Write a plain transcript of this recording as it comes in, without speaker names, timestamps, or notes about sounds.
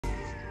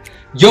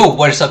Yo,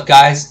 what is up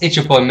guys? It's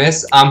your boy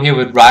Miss. I'm here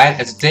with Ryan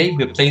and today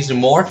we're playing some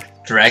more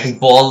Dragon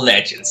Ball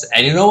Legends.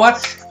 And you know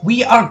what?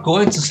 We are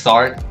going to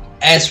start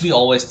as we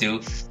always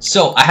do.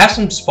 So I have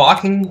some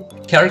sparking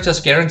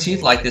characters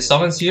guaranteed like the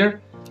summons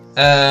here.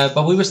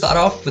 But we will start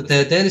off with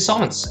the daily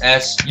summons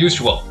as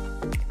usual.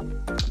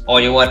 Oh,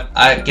 you know what?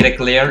 I get a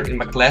glare in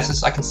my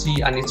glasses. I can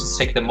see I need to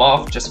take them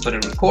off just for the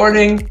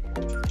recording.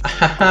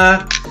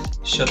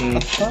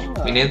 Shouldn't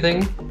mean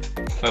anything.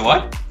 Wait,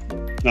 what?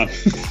 No.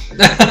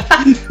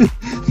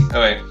 Oh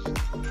wait.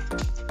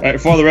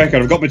 Right, for the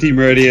record, I've got my team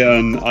ready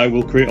and I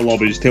will create a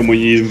lobby. Just tell me when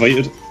you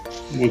invited.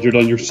 Once you're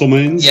done your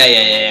summons.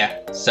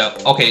 Yeah. So,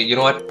 okay, you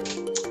know what?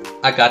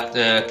 I got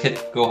Kid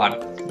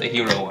Gohan, the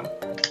hero one.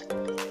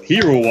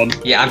 Hero one?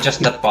 Yeah, I'm just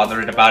not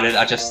bothered about it.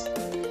 I just...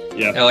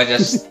 Yeah. No, I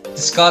just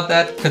discard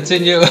that.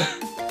 Continue.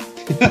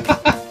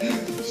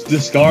 Just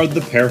discard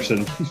the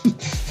person.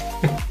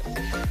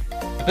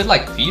 A bit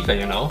like FIFA,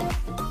 you know?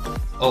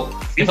 Oh,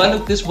 if I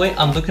look this way,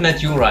 I'm looking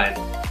at you, Ryan.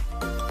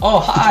 Oh,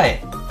 hi!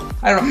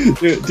 I don't...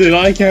 Dude,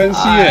 I can't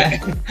see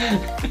it.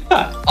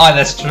 Oh,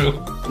 that's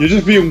true. You're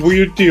just being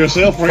weird to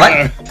yourself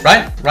right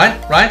now.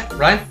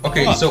 Right.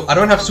 Okay, What? so I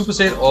don't have Super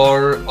Saiyan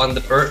or on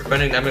the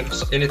burning damage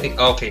or anything.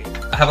 Okay,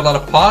 I have a lot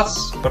of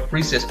pots, but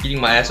Frieza is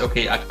beating my ass.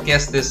 Okay, I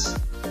guess this...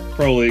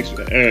 Probably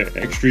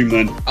extreme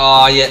then.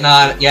 Oh, yeah,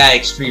 nah, yeah,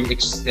 extreme.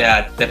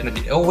 Yeah,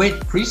 definitely. Oh, wait,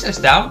 Frieza is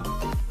down?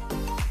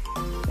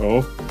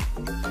 Oh.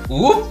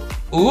 Ooh!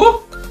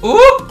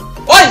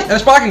 Oi! I'm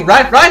sparking,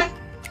 right?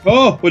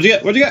 Oh, what'd you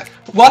get?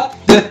 What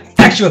the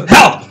actual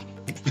hell?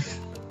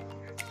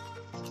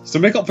 So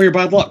make up for your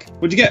bad luck.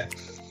 What'd you get?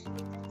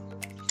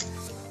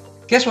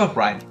 Guess what,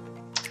 Ryan?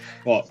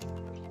 What?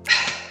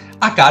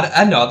 I got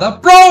another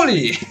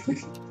Broly!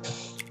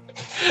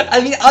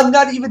 I mean, I'm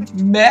not even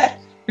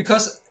mad,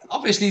 because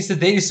obviously it's the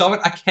daily summon,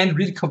 I can't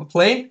really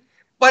complain,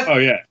 but Oh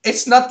yeah.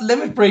 it's not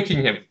limit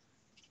breaking him.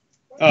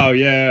 Oh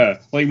yeah.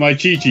 Like my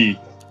Chi-Chi.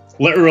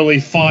 Literally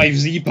 5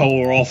 Z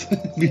power off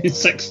being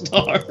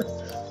 6-star.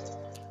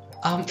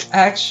 I'm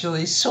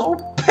actually so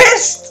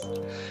pissed!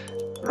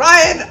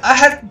 Ryan, I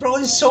had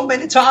Broly so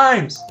many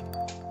times!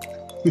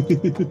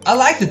 I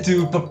like the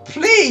dude, but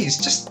please,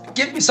 just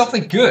give me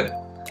something good.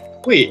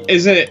 Wait,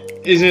 is it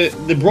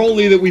the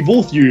Broly that we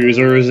both use,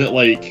 or is it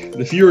like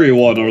the Fury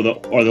one or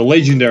the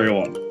legendary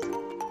one?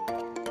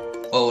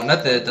 Oh,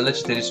 not the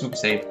legendary Super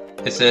Saiyan.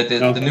 It's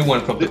the new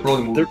one from the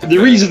Broly movie. The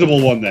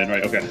reasonable one then,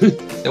 right, okay.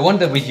 The one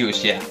that we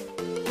use, yeah.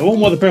 The one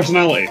with the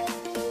personality.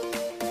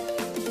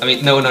 I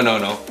mean, no.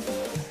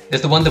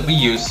 It's the one that we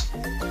use.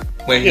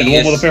 When Yeah, he the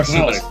one is with the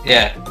personality.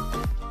 Yeah.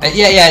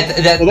 Yeah,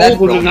 that Well, the that old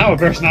one Broly. didn't have a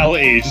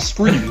personality, he just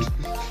screamed.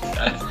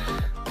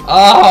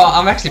 Oh,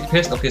 I'm actually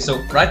pissed. Okay, so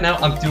right now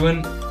I'm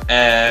doing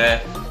a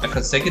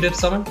consecutive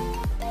summon.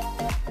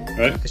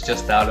 Right? It's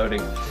just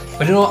downloading.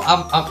 But you know,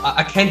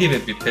 I can't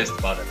even be pissed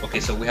about it. Okay,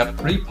 so we have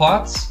 3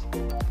 pots,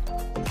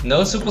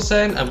 no Super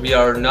Saiyan, and we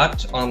are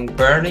not on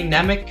burning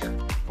Namek.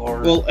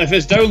 Or Well, if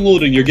it's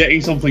downloading, you're getting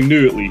something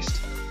new at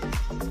least.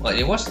 well,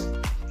 it was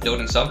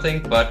loading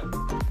something, but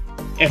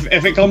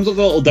If it comes with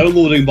a little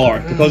downloading bar,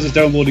 because it's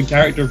downloading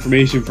character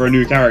information for a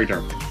new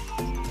character.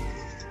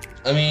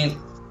 I mean,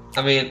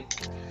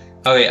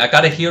 okay, I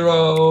got a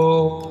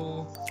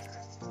hero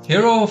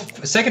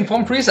second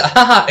form Frieza.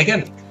 Haha,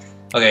 again.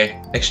 Okay,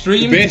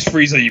 extreme. Base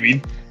Frieza, you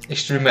mean?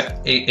 Extreme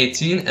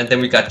 18, and then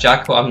we got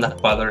Jacko. I'm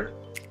not bothered.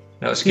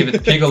 No, skip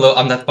it. Piccolo.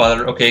 I'm not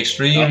bothered. Okay,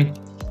 extreme.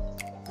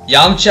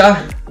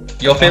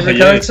 Yamcha, your favorite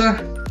yeah.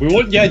 character? We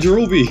want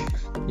Yajirobe.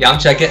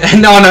 Yamcha.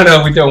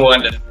 No, we don't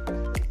want it.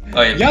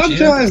 Oh yeah, Vegeta.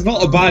 Yamcha is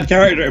not a bad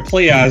character to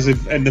play as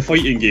in the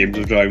fighting games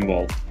of Dragon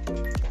Ball.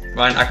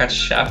 Ryan, I got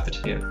shafted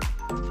here.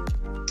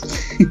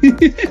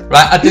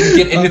 Right, I didn't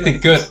get anything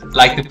good.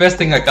 Like the best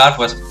thing I got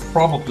was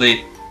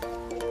probably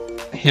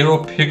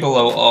Hero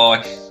Piccolo or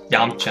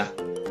Yamcha.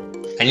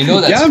 And you know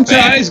that's Yamcha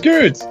bad. is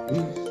good!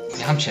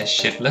 Yamcha is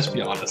shit, let's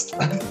be honest.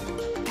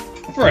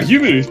 For a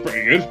human, he's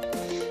pretty good.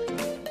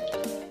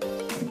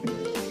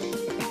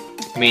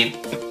 I mean,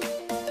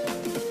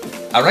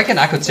 I reckon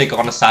I could take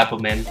on a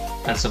Cyberman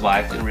and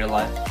survive in real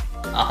life.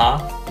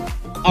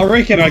 I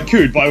reckon I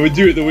could, but I would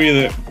do it the way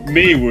that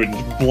May would,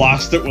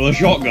 blast it with a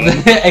shotgun.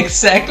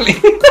 Exactly.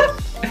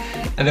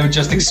 And they would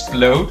just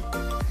explode.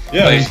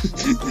 Yeah,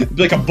 Wait.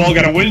 like a bug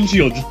in a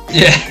windshield.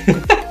 Yeah.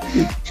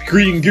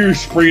 Green goo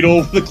sprayed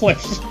over the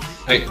cliff.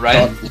 Wait,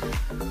 right?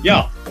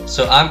 Yeah.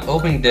 So I'm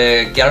opening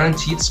the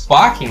guaranteed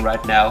sparking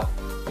right now.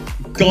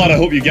 God, I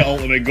hope you get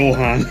Ultimate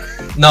Gohan.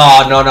 No.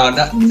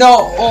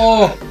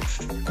 Oh,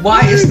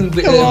 why isn't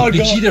Oh,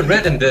 Vegeta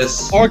red in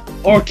this? Or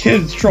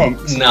Kid's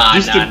Trunks. Nah.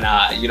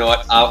 You know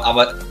what? I'm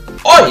a.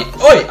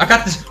 Oi! I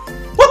got this.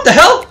 What the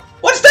hell?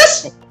 What's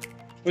this?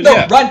 But No,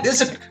 yeah, Ryan,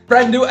 this is a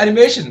brand new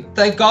animation.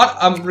 Thank God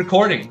I'm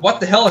recording. What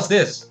the hell is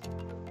this?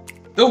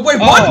 No, wait,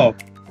 what? Oh,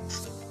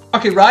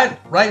 Okay, Ryan,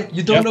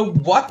 you don't Yep. know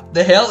what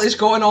the hell is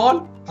going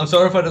on? I'm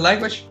sorry for the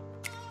language.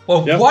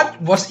 Well, Yep.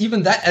 what was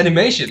even that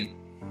animation?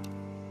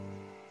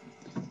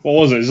 what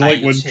was it? It's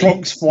like when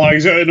Trunks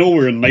flies out of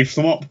nowhere and knifes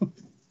them up.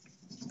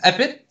 A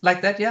bit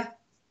like that, yeah.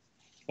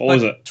 What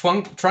was it?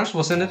 Trunks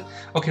was in it.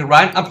 Okay,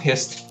 Ryan, I'm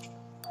pissed.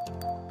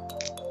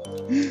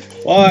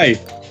 Why?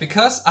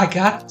 Because I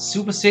got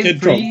Super Saiyan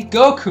Kid 3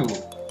 Goku.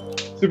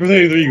 Super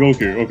Saiyan 3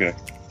 Goku, okay.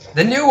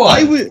 The new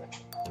one.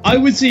 I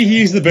would say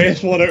he's the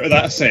best one out of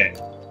that set.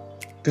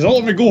 Because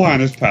Ultimate Gohan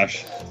is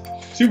pish.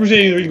 Super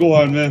Saiyan 3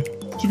 Gohan, man.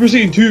 Super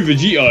Saiyan 2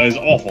 Vegeta is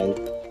awful.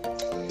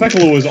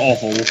 Piccolo is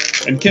awful.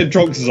 And Kid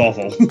Trunks is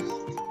awful. You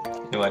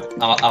know what?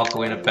 I'll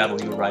go in and battle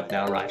you right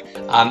now, right?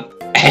 I'm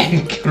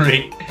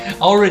angry. I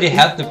already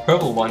have the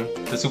purple one,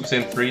 the Super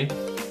Saiyan 3.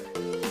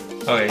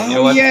 Okay, you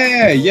know what?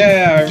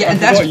 Yeah, I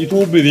forgot you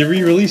told me they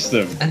re-released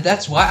them. And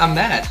that's why I'm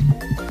mad.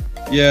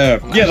 Yeah,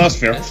 that's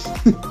fair.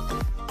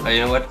 You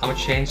know what? I'm gonna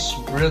change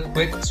real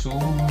quick to...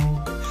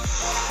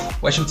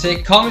 What should we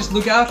take? Comics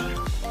Lookout?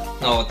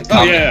 No, the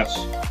comics.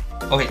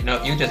 Okay,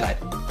 no, you decide.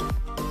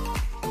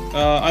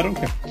 I don't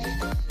care.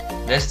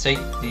 Let's take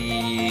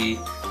the...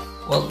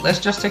 Well, let's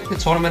just take the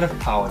Tournament of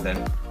Power then.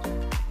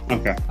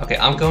 Okay. Okay,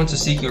 I'm going to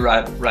seek you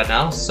right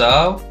now,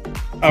 so...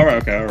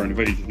 Alright, okay, I already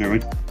invited you, never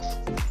mind.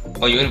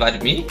 Oh, you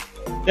invited me?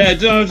 Yeah,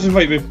 just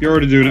invite me. You're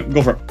already doing it.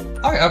 Go for it.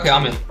 Okay,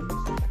 I'm in.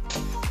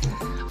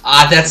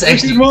 Ah, that's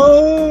actually...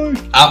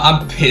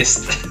 I'm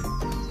pissed.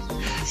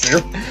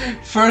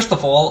 First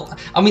of all,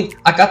 I mean,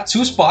 I got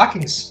 2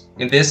 sparkings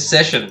in this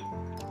session.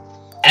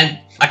 And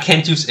I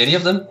can't use any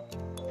of them.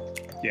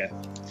 Yeah.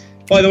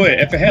 By the way,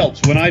 if it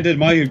helps, when I did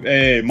my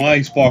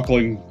my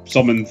sparkling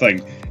summon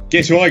thing,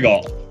 guess who I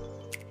got?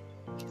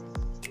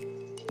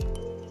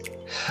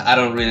 I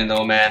don't really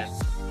know, man.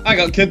 I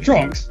got Kid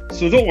Trunks,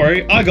 so don't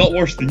worry, I got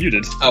worse than you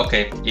did.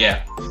 Okay,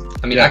 yeah.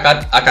 I mean,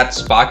 yeah. I got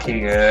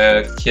sparking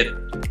Kid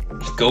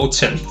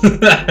Goten.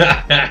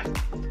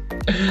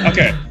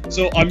 Okay,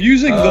 so I'm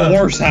using the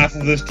worst half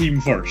of this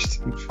team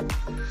first.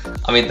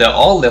 I mean, they're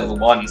all level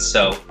 1,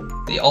 so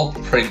they're all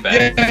pretty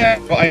bad. Yeah,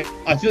 but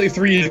I feel like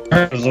 3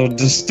 characters are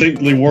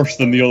distinctly worse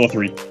than the other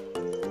 3.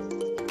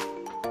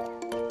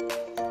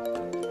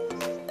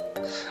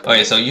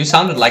 Okay, so you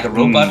sounded like a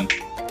robot.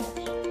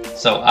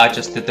 So I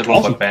just did the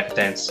robot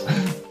dance.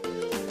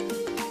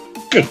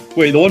 Good.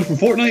 Wait, the one from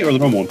Fortnite or the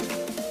wrong one?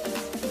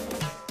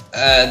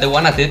 The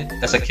one I did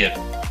as a kid.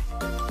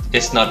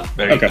 It's not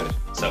very good,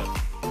 so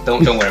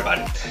don't worry about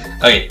it.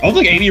 Okay. I don't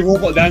think any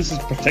robot dance is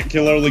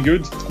particularly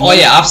good. Oh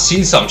yeah, I've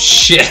seen some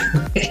shit.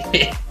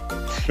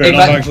 Fair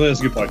enough, actually, that's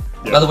a good point.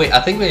 Yeah. By the way, I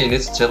think we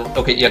need to tell.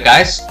 Okay, yeah,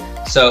 guys.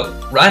 So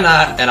Ryan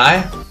and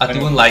I are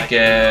doing like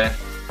a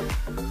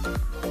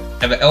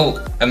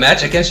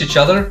match against each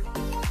other.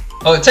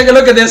 Oh, take a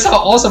look at this! How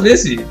awesome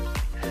is he?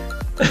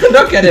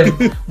 Look at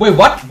him! Wait,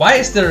 what? Why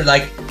is there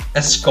like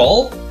a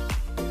skull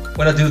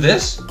when I do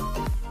this?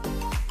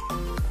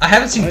 I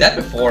haven't seen that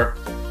before.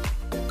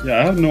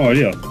 Yeah, I have no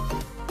idea.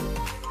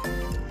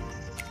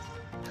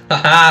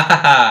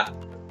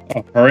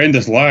 Oh,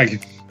 horrendous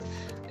lag.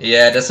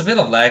 Yeah, there's a bit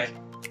of lag.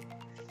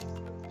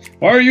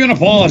 Why are you in a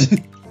pod?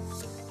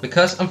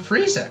 Because I'm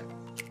freezing.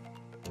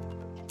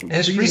 And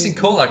it's freezing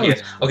cold out here.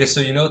 Okay, so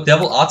you know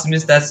Devil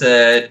Optimus, that's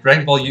a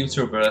Dragon Ball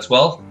YouTuber as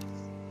well.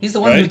 He's the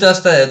one who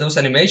does those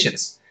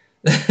animations.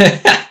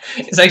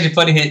 It's actually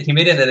funny, he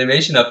made an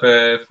animation of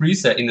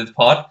Frieza in the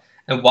pod.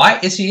 And why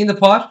is he in the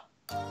pod?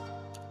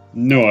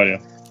 No idea.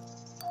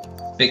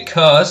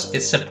 Because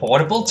it's a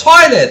portable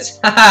toilet!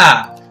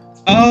 Haha!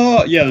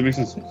 Oh, yeah, that makes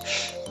sense.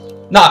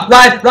 Nah,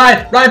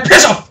 Ryan,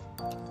 piss off!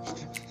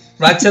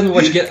 Ryan, tell me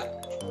what you get.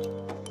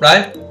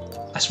 Ryan?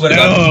 I swear to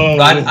God,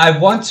 Ryan, I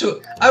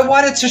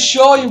wanted to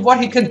show you what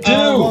he can do!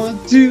 I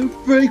want to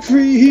break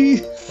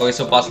free! Okay,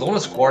 so Barcelona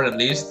scored at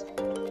least.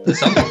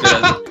 Something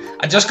good.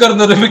 I just got a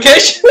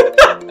notification!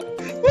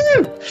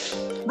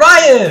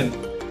 Ryan!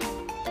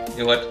 You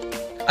know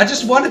what? I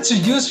just wanted to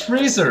use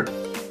Freezer.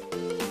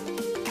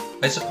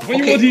 When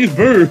you want to use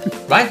Boo?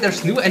 Right,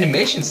 there's new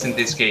animations in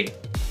this game.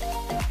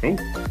 Cool.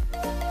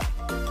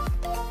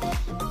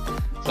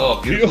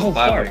 Oh, beautiful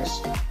fabrics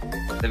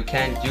that we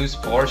can't use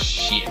for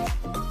shit.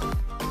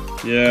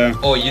 Yeah.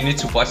 Oh, you need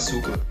to watch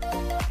Super.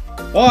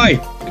 Why?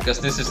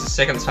 Because this is the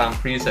second time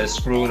Frieza is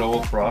screwing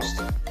over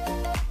Frost.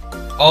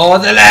 Oh,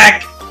 the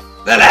lag!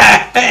 The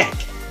lag!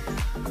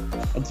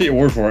 I'll take your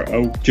word for it.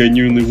 I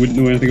genuinely wouldn't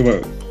know anything about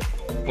it.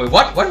 Wait,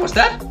 what? What was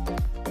that?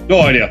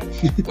 No idea.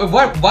 Wait,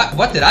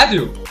 what did I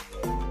do?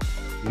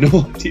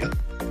 No idea.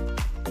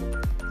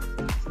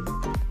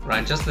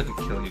 Ryan, just let me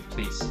kill you,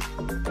 please.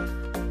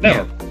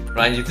 Never.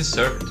 Ryan, you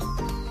deserve it.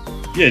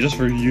 Yeah, just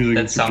for using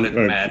that sounded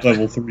mad.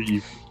 Level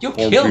 3. You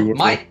killed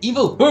my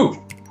evil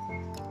Boo!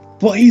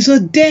 But he's a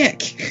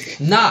dick!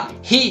 Nah,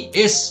 he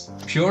is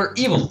pure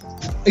evil.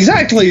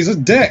 Exactly, he's a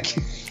dick!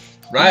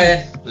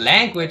 Ryan,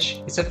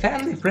 language is a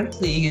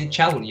family-friendly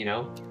channel, you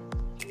know.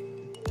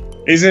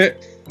 Is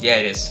it? Yeah,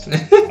 it is.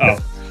 Oh,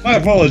 my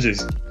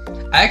apologies.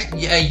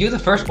 Actually, yeah, you're the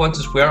first one to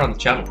swear on the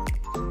channel.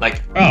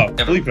 Like, oh,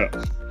 bleep it.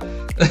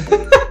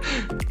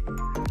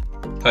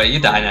 Alright, you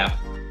die now.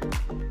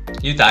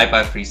 You die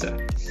by Frieza.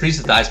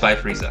 Frieza dies by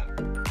Frieza.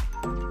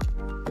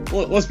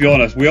 Well, let's be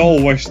honest, we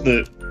all wish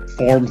that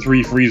Form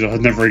 3 Frieza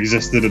had never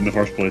existed in the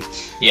first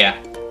place. Yeah.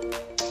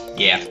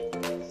 Yeah.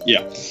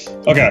 Yeah.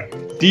 Okay.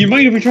 Do you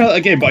mind if we try that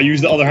again, but I use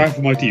the other half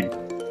of my team?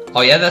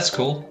 Oh yeah, that's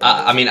cool.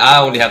 I mean,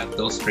 I only have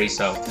those 3,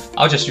 so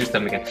I'll just use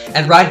them again.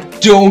 And Ryan,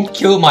 don't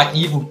kill my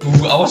evil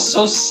boo. I was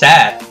so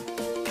sad.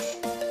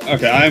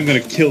 Okay, I'm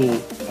gonna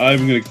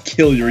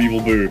kill your evil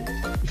boo.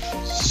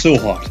 So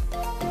hard.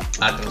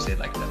 I don't say it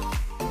like that.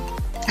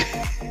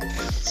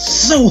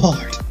 So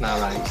hard. Now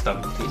Ryan,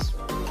 stop it, please.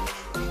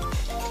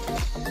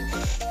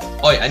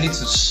 Oi, I need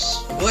to.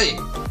 Oi.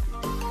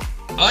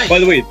 Oi. By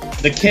the way,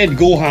 the kid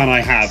Gohan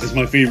I have is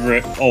my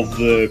favorite of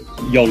the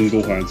young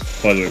Gohans.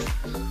 By the way,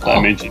 that I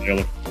mentioned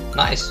earlier.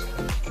 Nice.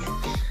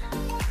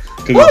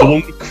 Because it's the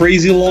one with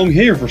crazy long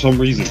hair for some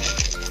reason.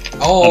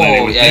 Oh, and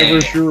I was yeah.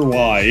 never sure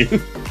why.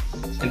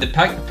 In the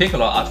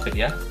Piccolo outfit,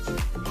 yeah.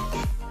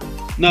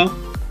 No.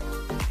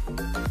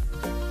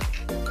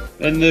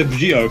 In the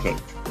Vegeta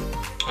outfit.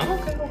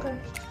 Okay.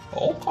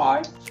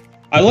 Okay.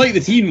 I like the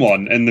teen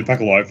one in the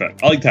Piccolo outfit.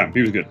 I liked him.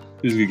 He was good.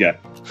 He was a good guy.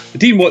 The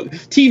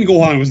teen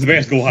Gohan was the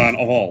best Gohan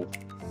of all.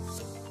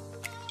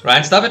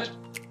 Ryan, stop it.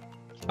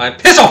 Ryan,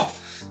 piss off!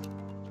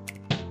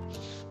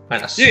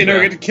 Ryan, I swear. Yeah, you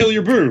never get to kill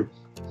your boo.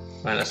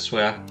 Ryan, I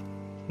swear.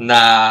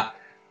 Nah,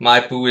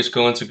 my boo is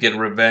going to get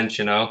revenge,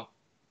 you know.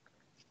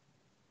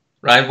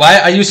 Ryan, why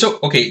are you so...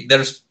 Okay,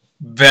 there's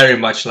very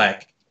much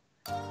lag.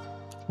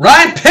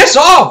 Ryan, piss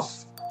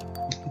off!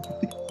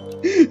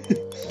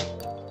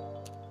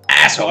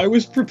 Asshole. I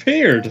was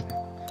prepared.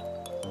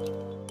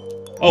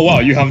 Oh wow,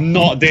 you have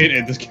not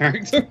dated this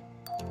character.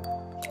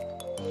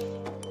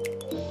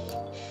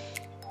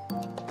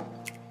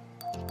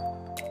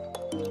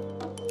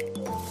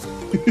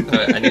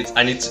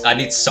 I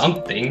need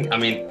something. I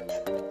mean,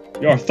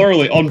 you are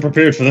thoroughly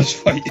unprepared for this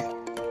fight.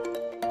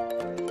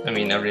 I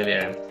mean, I really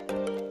am.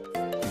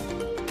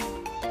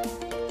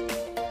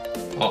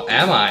 Oh,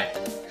 am I?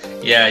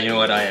 Yeah, you know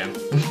what I am.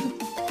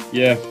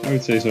 Yeah, I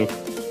would say so.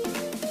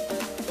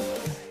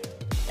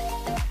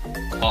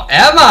 Or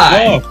am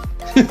I? Oh.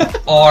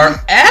 Or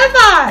am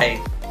I?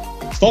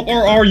 Stop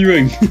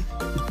arguing.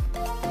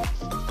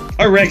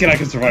 I reckon I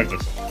can survive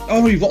this.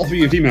 Oh, you've got all 3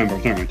 of your team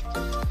members. Never mind.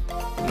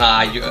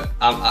 Nah,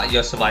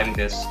 you're surviving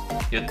this.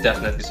 You're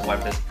definitely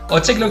surviving this. Oh,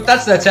 take a look.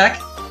 That's the attack.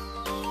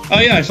 Oh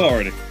yeah, I saw it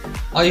already.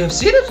 Oh, you have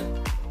seen it?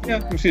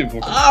 Yeah, I've seen it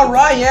before. Ah,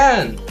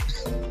 Ryan.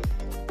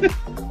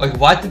 Like,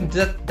 why didn't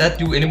that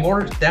do any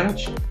more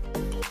damage?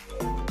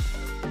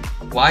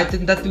 Why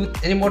didn't that do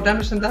any more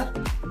damage than that?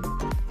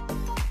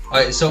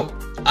 Alright, so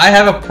I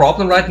have a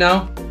problem right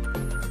now.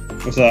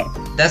 What's that?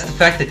 That's the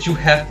fact that you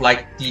have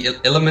like the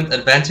element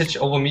advantage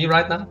over me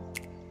right now.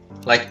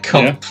 Like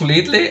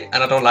completely, and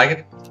I don't like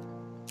it.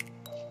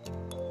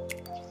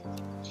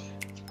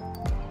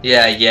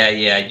 Yeah.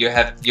 You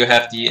have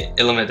the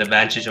element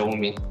advantage over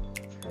me.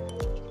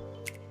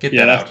 Get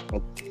that out.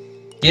 Cool.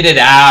 Get it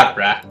out,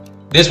 bruh.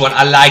 This one,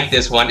 I like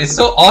this one. It's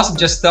so awesome.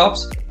 Just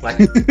stops. Like,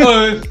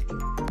 oh,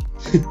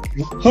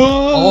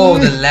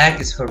 the lag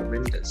is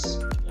horrendous.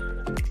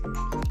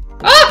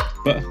 Ah!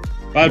 But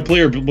bad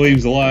player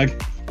blames the lag.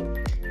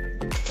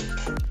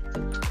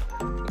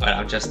 Well,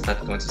 I'm just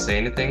not going to say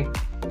anything.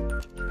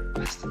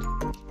 Bastard.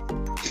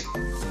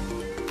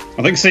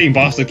 I think saying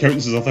bastard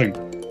counts as a thing.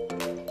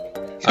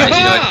 Alright,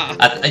 you know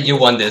what? You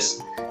won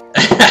this.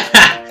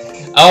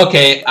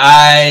 Okay,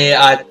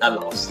 I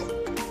lost.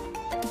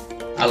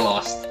 I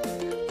lost.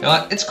 You know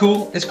what? It's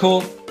cool. It's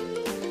cool.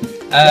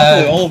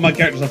 Luckily, all of my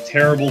characters have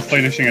terrible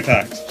finishing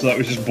attacks, so that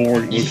was just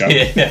boring to look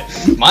at. Yeah,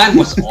 mine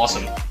was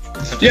awesome.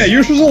 Yeah,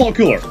 yours was a lot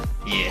cooler.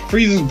 Yeah.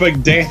 Frieza's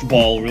big death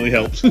ball really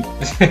helps.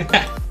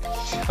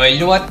 Alright, you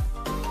know what?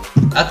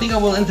 I think I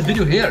will end the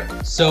video here.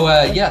 So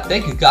yeah,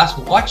 thank you guys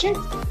for watching.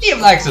 Leave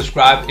a like,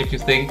 subscribe if you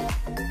think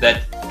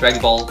that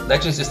Dragon Ball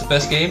Legends is the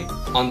best game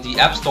on the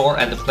App Store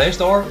and the Play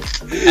Store.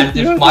 And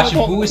if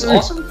Majin Buu is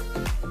awesome.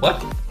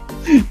 What?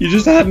 You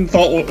just hadn't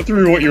thought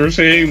through what you were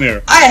saying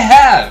there. I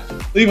have!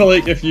 Leave a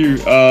like if you,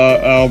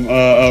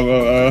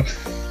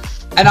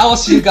 And I will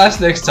see you guys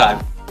next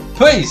time.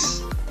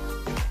 Peace!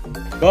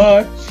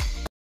 Bye!